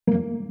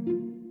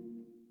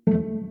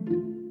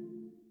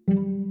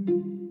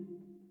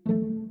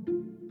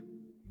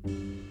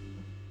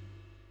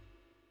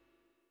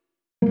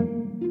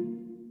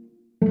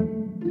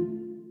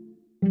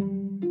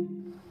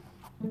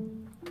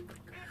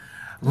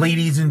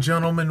Ladies and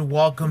gentlemen,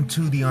 welcome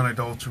to The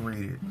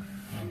Unadulterated.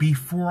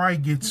 Before I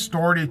get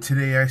started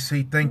today, I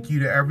say thank you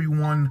to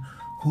everyone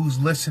who's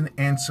listened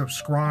and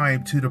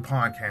subscribed to the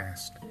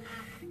podcast.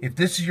 If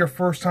this is your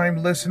first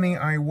time listening,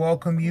 I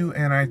welcome you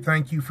and I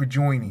thank you for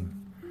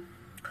joining.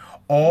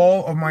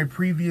 All of my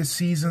previous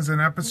seasons and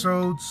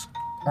episodes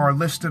are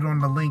listed on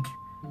the link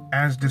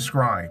as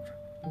described.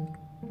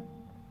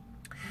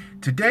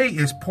 Today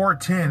is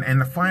part 10 and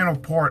the final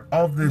part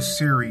of this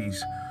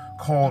series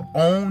called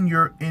Own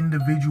Your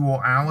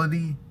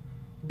Individuality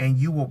and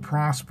You Will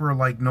Prosper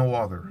Like No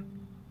Other.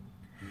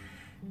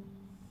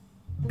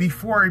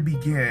 Before I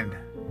begin,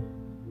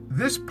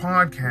 this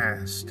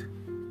podcast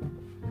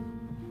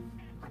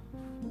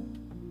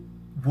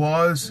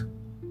was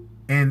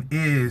and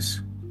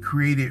is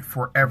created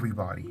for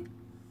everybody.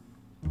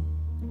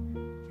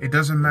 It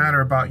doesn't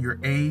matter about your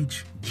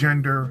age,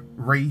 gender,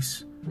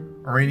 race,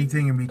 or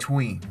anything in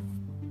between.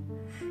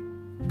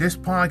 This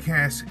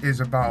podcast is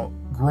about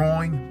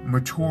growing,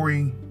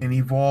 maturing, and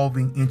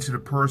evolving into the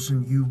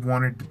person you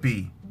wanted to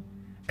be.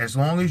 As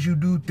long as you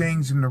do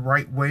things in the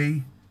right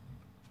way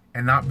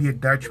and not be a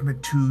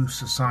detriment to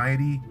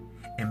society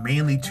and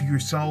mainly to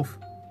yourself,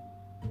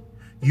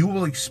 you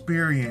will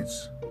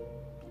experience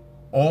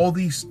all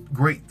these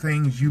great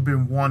things you've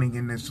been wanting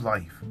in this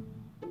life.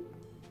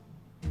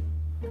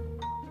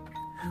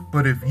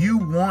 But if you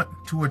want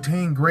to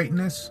attain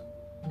greatness,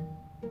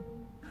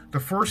 the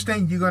first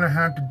thing you're going to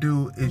have to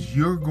do is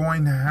you're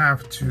going to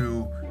have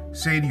to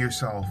say to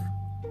yourself,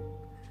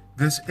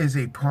 this is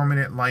a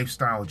permanent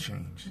lifestyle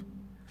change.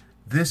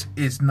 This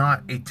is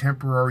not a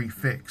temporary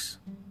fix.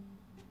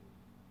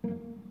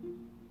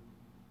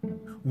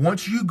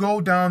 Once you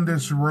go down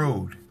this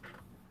road,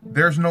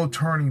 there's no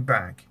turning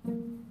back.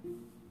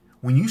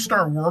 When you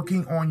start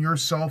working on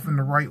yourself in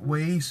the right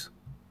ways,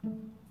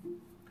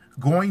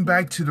 going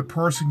back to the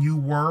person you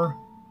were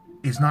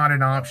is not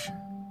an option.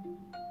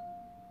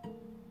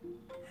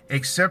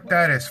 Accept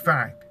that as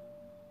fact.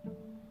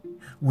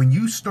 When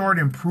you start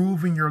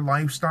improving your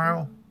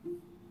lifestyle,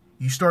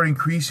 you start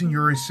increasing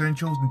your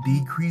essentials and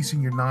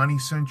decreasing your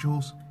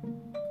non-essentials,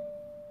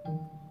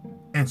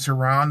 and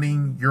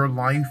surrounding your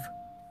life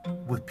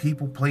with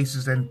people,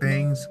 places, and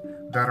things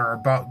that are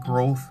about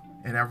growth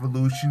and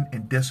evolution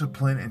and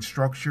discipline and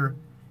structure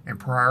and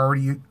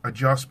priority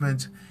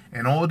adjustments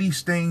and all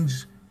these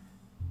things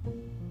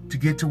to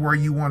get to where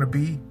you want to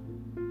be,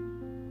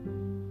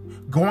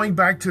 going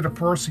back to the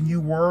person you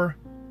were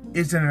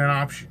isn't an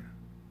option.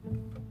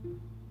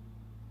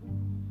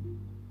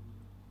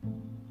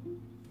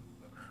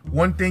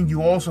 One thing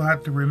you also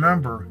have to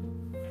remember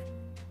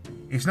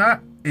is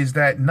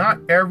that not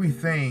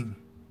everything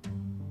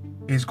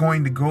is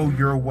going to go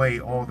your way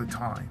all the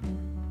time.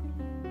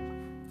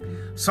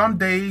 Some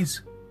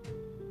days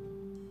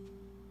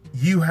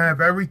you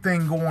have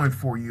everything going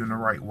for you in the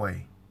right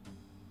way.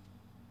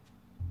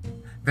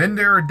 Then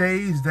there are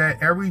days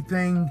that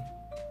everything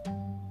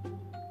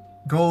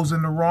goes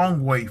in the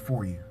wrong way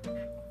for you.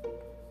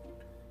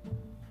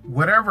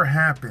 Whatever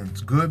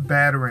happens, good,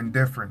 bad, or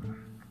indifferent,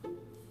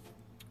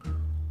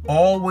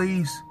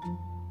 always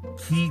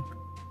keep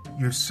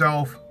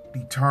yourself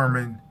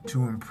determined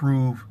to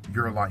improve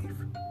your life.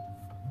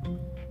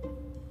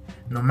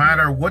 No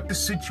matter what the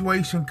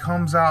situation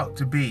comes out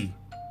to be,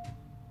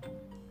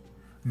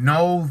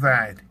 know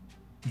that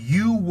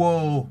you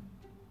will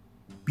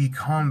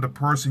become the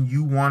person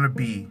you want to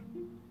be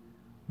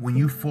when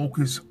you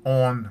focus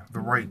on the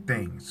right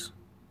things.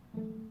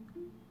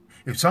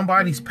 If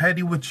somebody's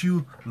petty with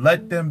you,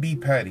 let them be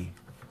petty.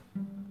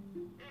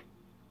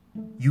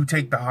 You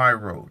take the high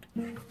road.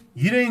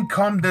 You didn't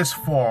come this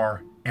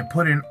far and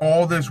put in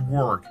all this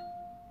work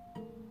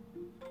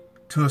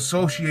to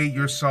associate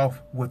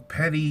yourself with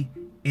petty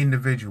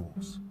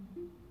individuals.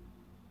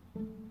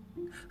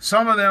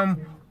 Some of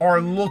them are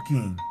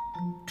looking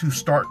to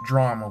start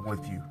drama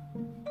with you.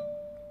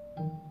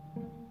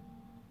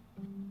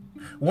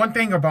 One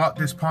thing about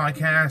this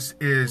podcast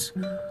is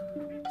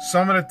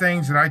some of the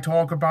things that I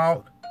talk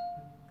about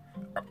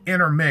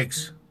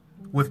intermix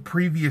with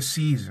previous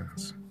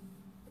seasons.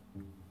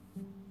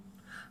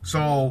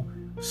 So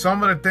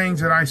some of the things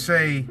that I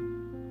say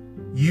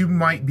you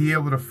might be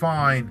able to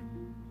find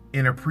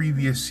in a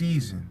previous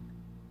season.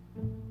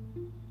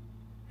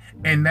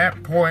 And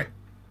that point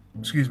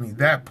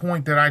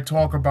that I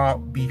talk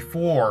about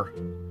before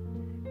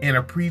in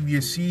a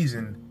previous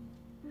season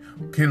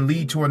can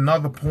lead to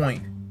another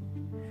point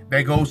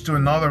that goes to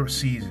another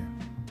season.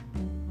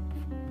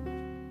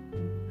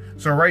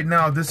 So right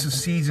now, this is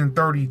season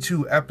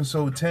 32,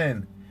 episode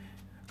 10.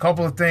 A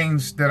couple of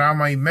things that I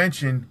might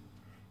mention,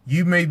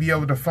 you may be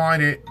able to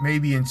find it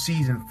maybe in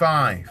season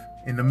 5,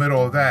 in the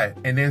middle of that.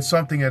 And then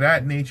something of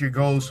that nature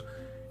goes,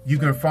 you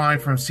can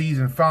find from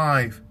season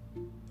 5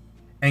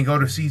 and go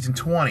to season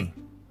 20.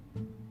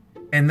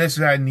 And this,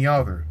 that, and the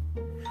other.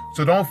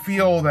 So don't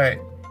feel that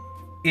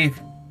if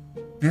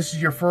this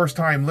is your first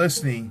time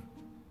listening,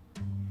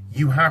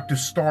 you have to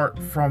start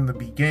from the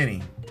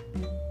beginning.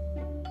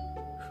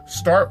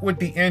 Start with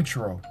the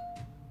intro.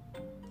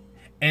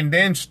 And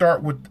then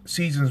start with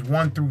seasons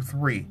 1 through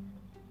 3.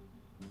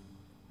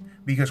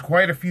 Because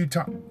quite a few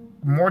times,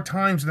 more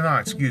times than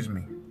not, excuse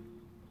me,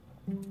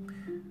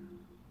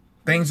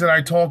 things that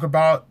I talk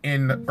about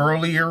in the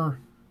earlier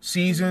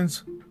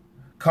seasons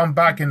come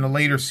back in the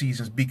later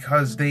seasons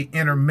because they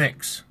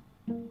intermix.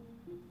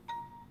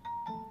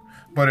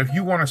 But if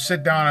you want to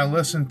sit down and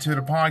listen to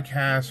the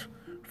podcast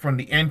from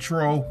the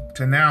intro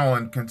to now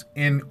and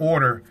in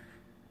order,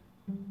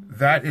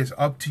 that is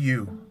up to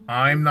you.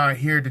 I'm not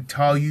here to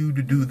tell you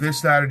to do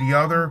this, that, or the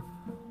other.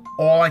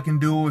 All I can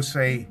do is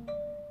say,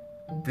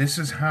 this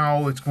is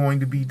how it's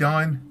going to be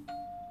done.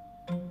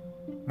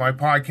 My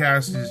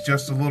podcast is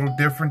just a little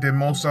different than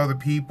most other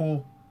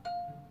people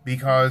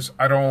because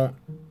I don't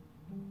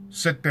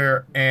sit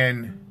there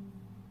and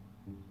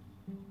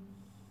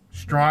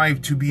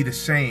strive to be the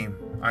same.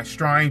 I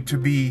strive to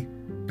be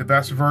the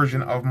best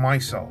version of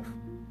myself.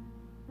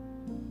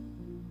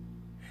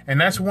 And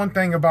that's one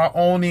thing about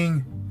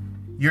owning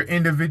your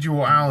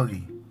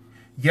individuality.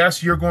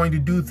 Yes, you're going to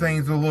do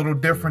things a little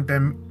different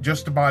than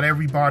just about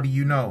everybody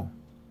you know.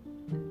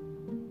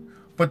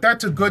 But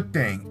that's a good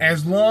thing,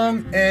 as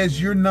long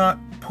as you're not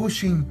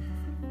pushing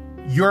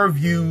your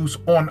views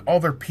on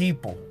other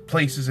people,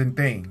 places, and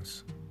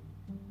things.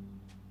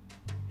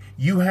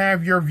 You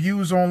have your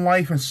views on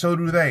life, and so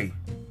do they.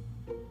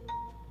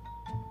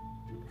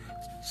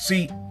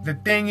 See, the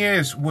thing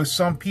is, with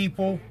some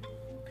people,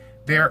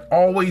 they're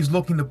always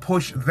looking to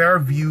push their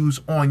views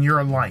on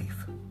your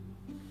life.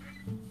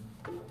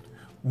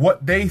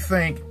 What they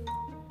think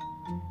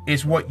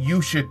is what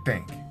you should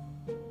think.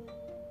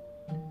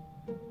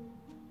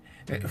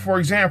 For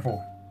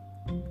example,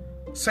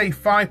 say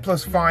 5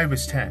 plus 5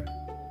 is 10.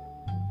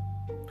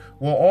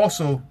 Well,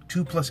 also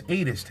 2 plus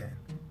 8 is 10.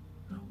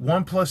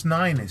 1 plus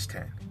 9 is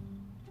 10.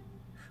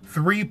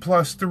 3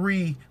 plus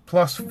 3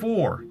 plus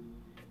 4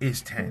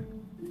 is 10.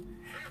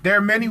 There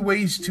are many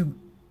ways to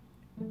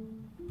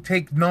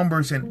take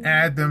numbers and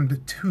add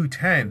them to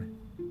 10.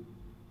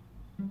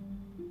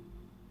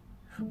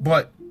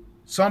 But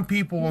some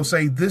people will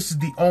say this is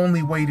the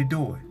only way to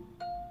do it.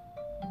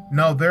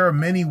 No, there are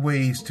many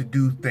ways to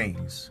do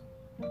things.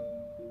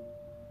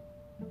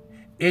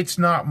 It's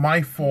not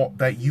my fault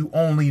that you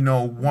only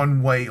know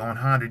one way on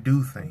how to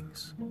do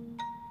things.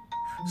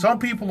 Some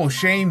people will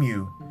shame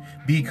you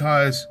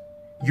because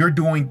you're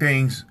doing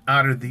things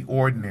out of the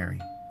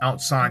ordinary,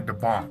 outside the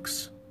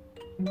box.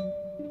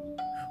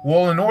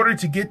 Well, in order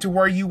to get to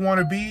where you want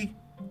to be,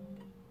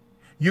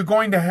 you're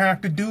going to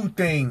have to do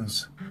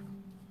things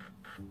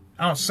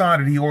outside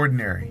of the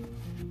ordinary.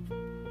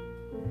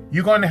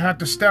 You're going to have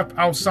to step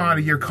outside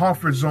of your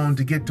comfort zone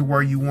to get to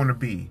where you want to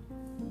be.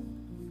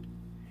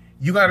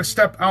 You got to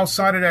step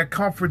outside of that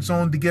comfort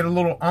zone to get a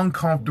little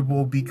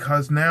uncomfortable,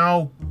 because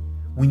now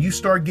when you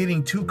start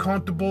getting too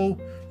comfortable,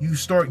 you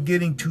start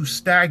getting too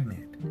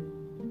stagnant.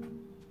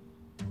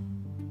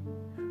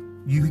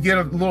 You get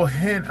a little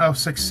hint of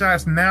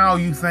success. Now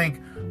you think,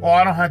 oh,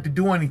 I don't have to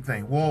do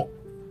anything. Well,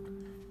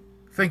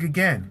 think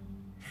again.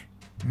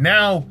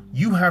 Now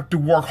you have to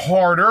work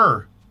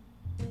harder,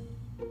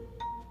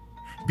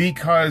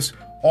 because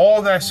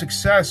all that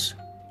success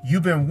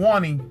you've been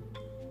wanting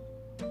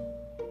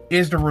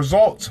is the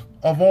result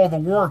of all the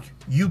work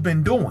you've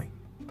been doing.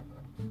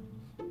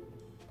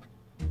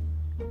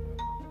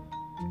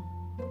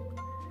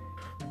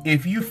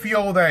 If you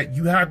feel that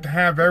you have to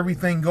have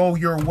everything go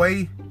your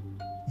way,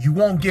 you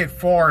won't get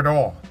far at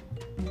all.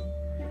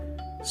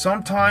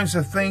 Sometimes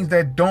the things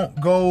that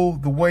don't go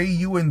the way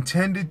you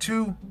intended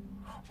to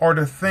are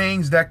the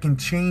things that can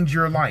change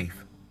your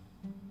life.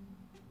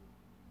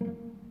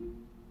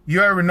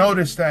 You ever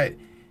notice that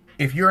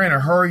if you're in a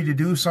hurry to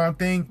do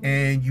something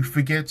and you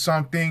forget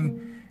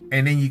something,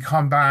 and then you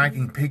come back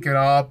and pick it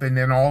up, and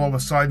then all of a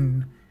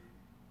sudden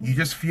you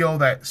just feel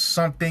that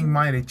something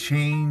might have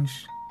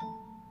changed?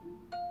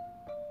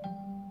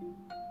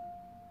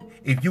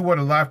 If you would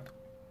have left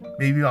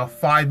maybe about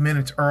 5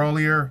 minutes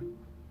earlier,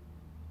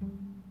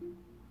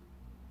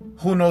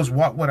 who knows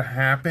what would have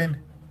happened?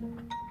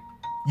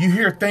 You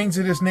hear things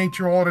of this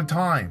nature all the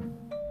time.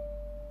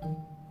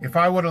 If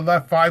I would have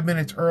left 5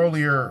 minutes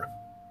earlier,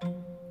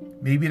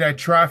 maybe that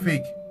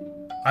traffic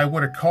I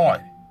would have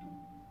caught.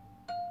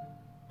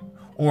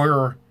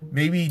 Or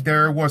maybe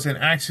there was an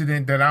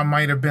accident that I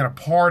might have been a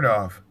part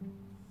of.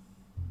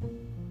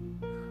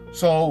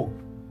 So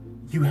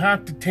you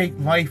have to take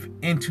life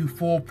into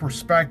full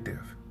perspective.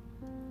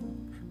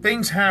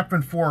 Things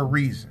happen for a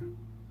reason.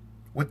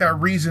 What that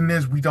reason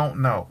is, we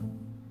don't know.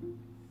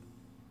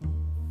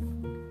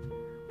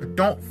 But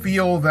don't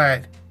feel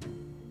that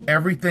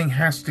everything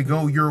has to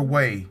go your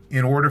way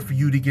in order for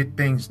you to get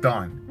things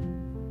done.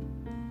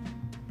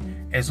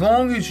 As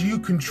long as you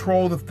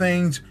control the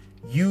things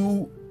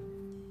you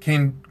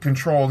can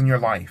control in your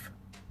life.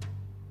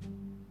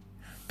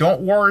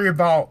 Don't worry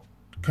about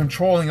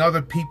controlling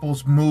other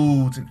people's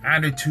moods and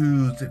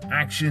attitudes and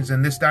actions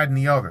and this, that, and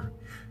the other.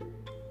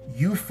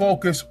 You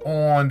focus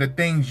on the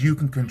things you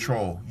can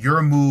control.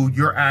 Your mood,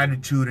 your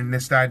attitude, and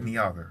this, that, and the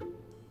other.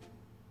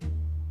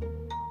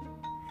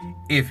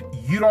 If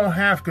you don't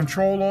have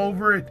control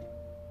over it,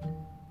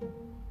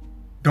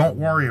 don't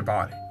worry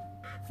about it.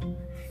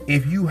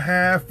 If you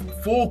have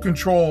full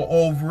control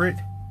over it,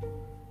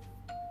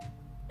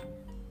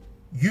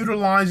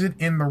 utilize it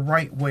in the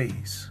right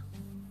ways.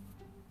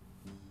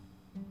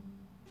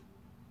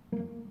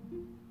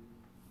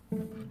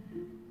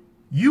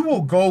 You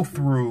will go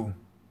through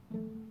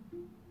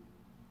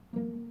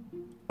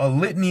a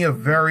litany of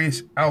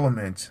various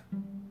elements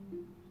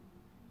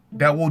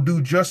that will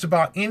do just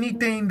about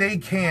anything they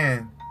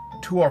can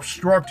to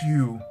obstruct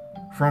you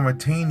from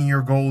attaining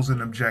your goals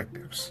and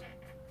objectives.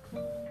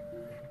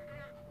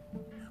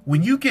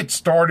 When you get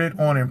started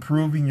on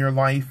improving your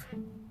life,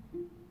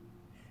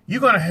 you're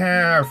going to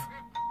have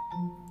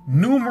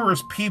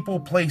numerous people,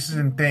 places,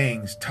 and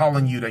things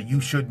telling you that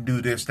you shouldn't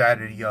do this, that,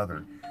 or the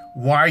other.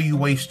 Why are you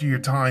wasting your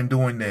time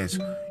doing this?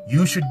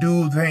 You should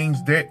do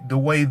things the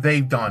way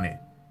they've done it.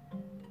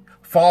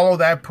 Follow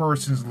that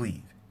person's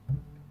lead.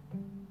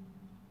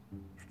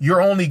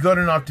 You're only good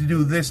enough to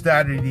do this,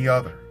 that, or the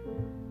other.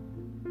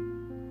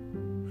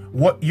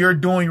 What you're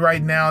doing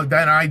right now,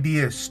 that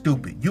idea is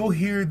stupid. You'll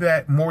hear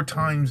that more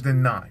times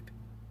than not.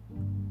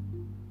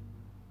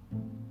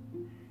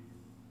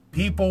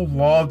 People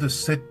love to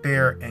sit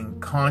there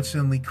and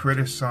constantly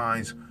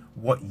criticize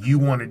what you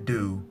want to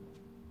do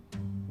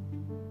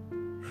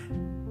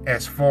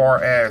as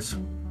far as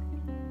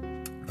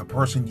the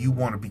person you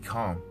want to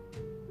become.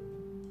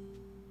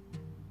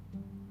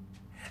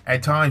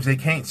 At times, they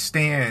can't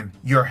stand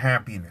your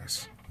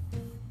happiness.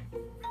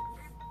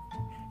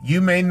 You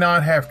may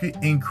not have to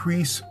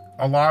increase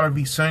a lot of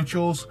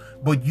essentials,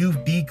 but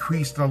you've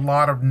decreased a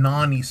lot of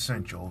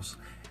non-essentials.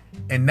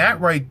 And that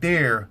right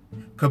there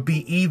could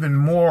be even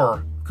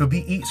more, could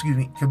be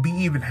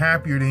even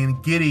happier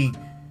than getting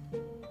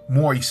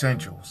more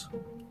essentials.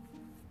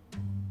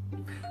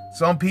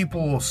 Some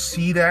people will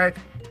see that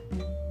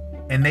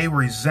and they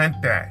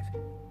resent that.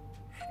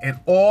 And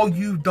all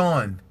you've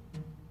done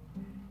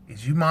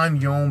is you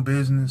mind your own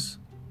business.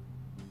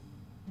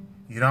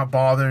 You're not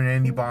bothering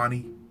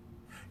anybody.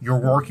 You're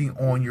working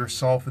on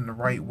yourself in the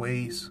right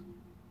ways.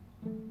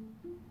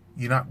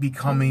 You're not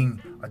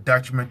becoming a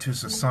detriment to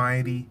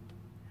society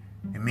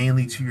and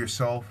mainly to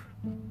yourself.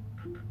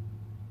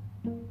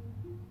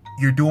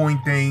 You're doing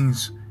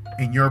things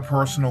in your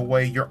personal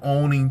way. You're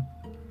owning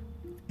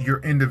your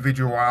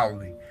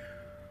individuality.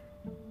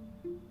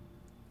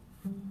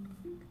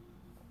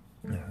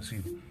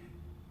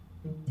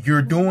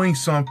 You're doing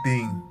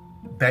something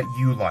that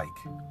you like.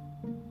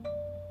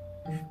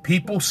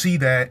 People see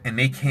that and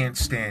they can't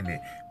stand it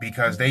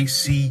because they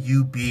see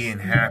you being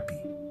happy.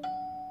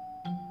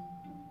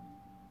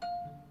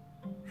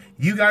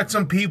 You got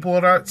some people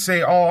that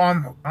say,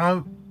 "Oh,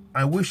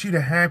 I wish you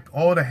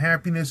all the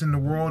happiness in the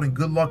world and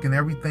good luck in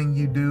everything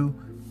you do."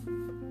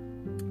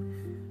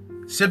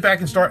 Sit back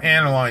and start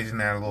analyzing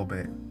that a little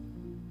bit.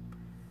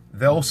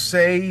 They'll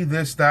say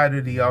this, that,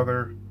 or the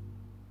other,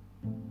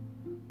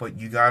 but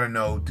you got to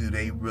know, do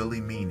they really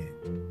mean it?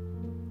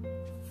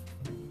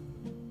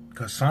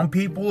 Because some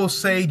people will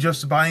say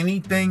just about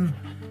anything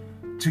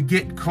to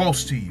get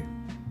close to you.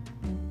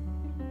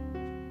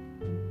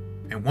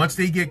 And once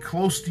they get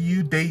close to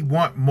you, they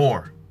want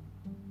more.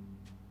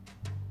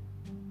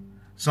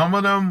 Some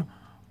of them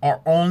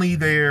are only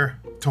there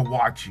to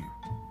watch you.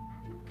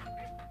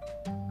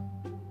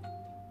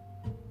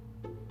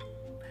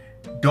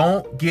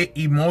 Don't get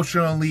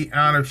emotionally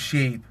out of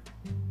shape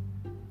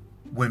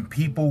when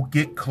people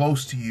get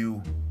close to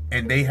you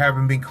and they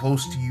haven't been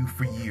close to you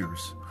for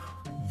years.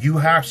 You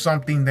have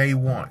something they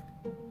want.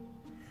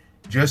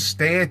 Just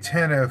stay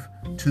attentive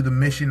to the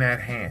mission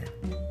at hand.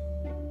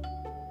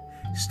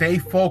 Stay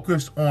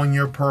focused on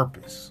your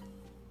purpose.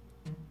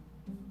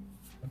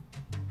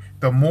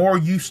 The more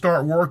you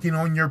start working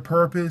on your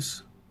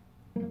purpose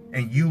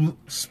and you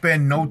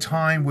spend no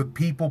time with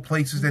people,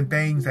 places, and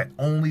things that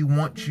only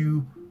want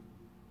you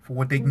for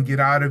what they can get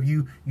out of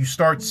you, you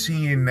start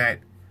seeing that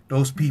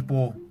those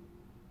people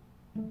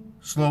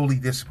slowly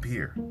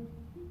disappear.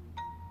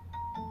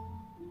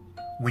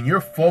 When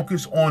you're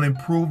focused on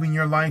improving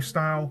your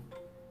lifestyle,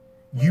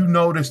 you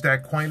notice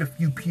that quite a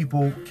few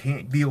people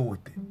can't deal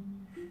with it.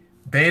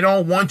 They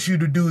don't want you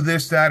to do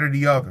this, that, or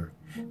the other.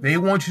 They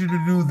want you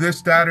to do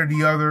this, that, or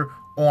the other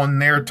on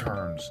their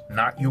terms,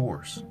 not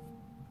yours.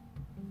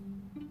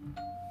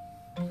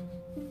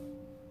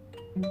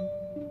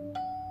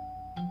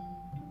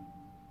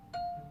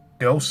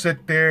 They'll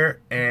sit there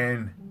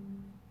and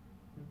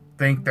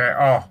think that,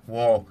 oh,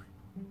 well,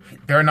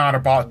 they're not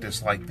about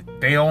this. Like,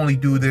 they only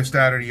do this,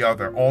 that, or the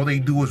other. All they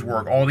do is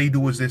work. All they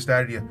do is this,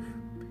 that, or the other.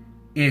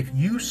 If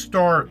you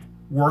start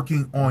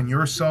working on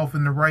yourself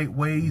in the right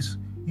ways,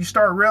 you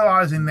start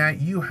realizing that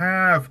you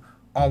have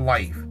a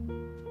life.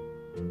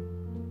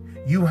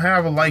 You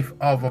have a life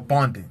of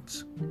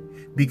abundance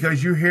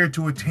because you're here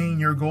to attain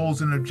your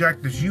goals and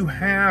objectives. You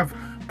have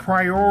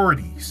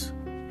priorities.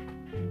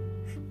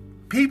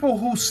 People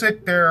who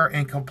sit there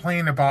and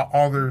complain about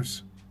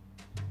others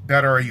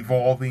that are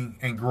evolving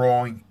and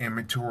growing and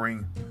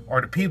maturing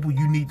are the people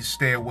you need to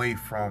stay away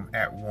from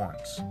at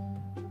once.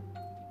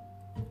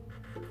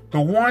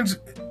 The ones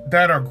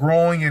that are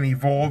growing and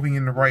evolving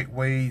in the right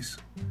ways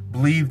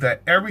believe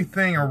that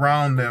everything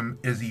around them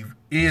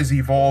is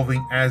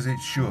evolving as it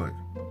should.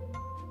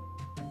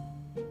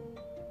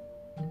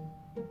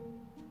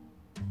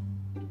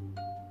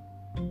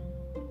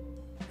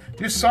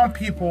 There's some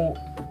people,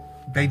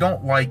 they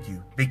don't like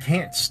you. They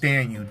can't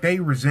stand you. They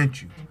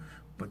resent you.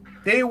 But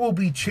they will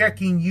be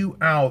checking you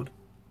out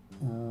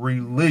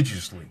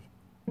religiously.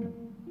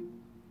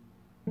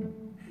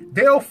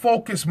 They'll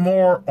focus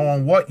more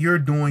on what you're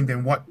doing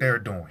than what they're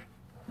doing.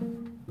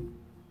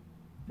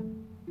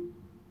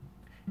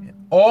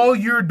 And all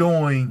you're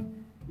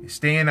doing is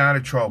staying out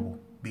of trouble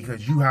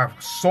because you have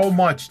so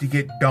much to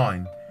get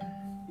done.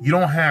 You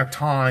don't have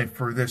time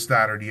for this,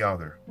 that, or the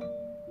other.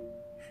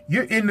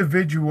 Your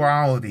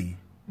individuality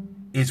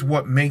is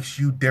what makes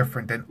you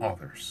different than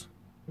others.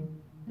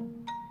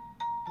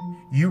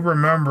 You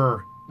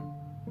remember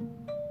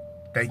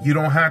that you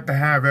don't have to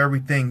have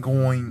everything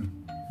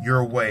going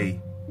your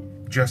way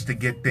just to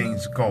get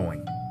things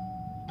going.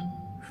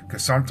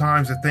 Because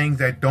sometimes the things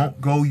that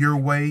don't go your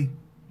way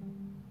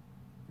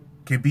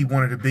can be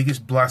one of the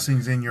biggest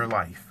blessings in your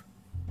life.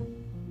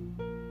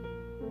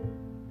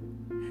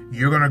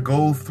 You're going to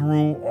go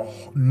through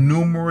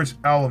numerous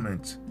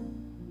elements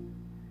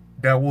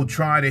that will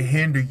try to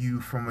hinder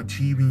you from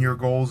achieving your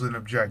goals and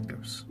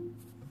objectives.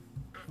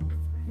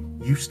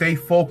 You stay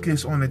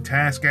focused on the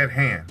task at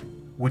hand,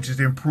 which is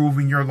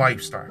improving your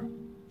lifestyle,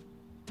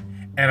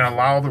 and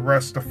allow the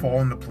rest to fall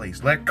into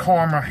place. Let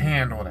karma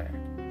handle that.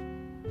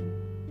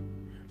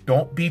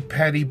 Don't be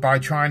petty by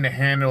trying to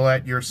handle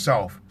that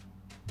yourself.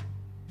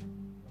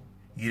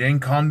 You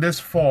didn't come this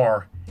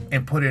far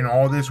and put in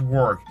all this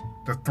work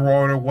to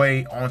throw it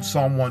away on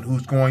someone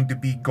who's going to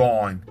be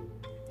gone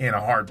in a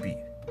heartbeat.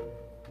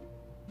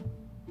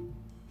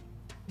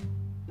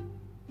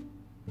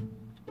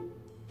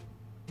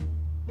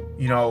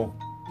 You know,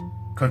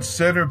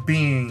 consider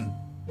being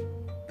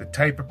the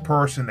type of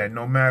person that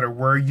no matter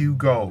where you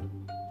go,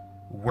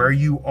 where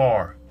you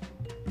are,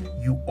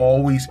 you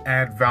always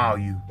add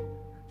value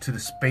to the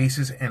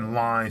spaces and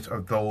lives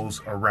of those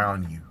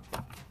around you.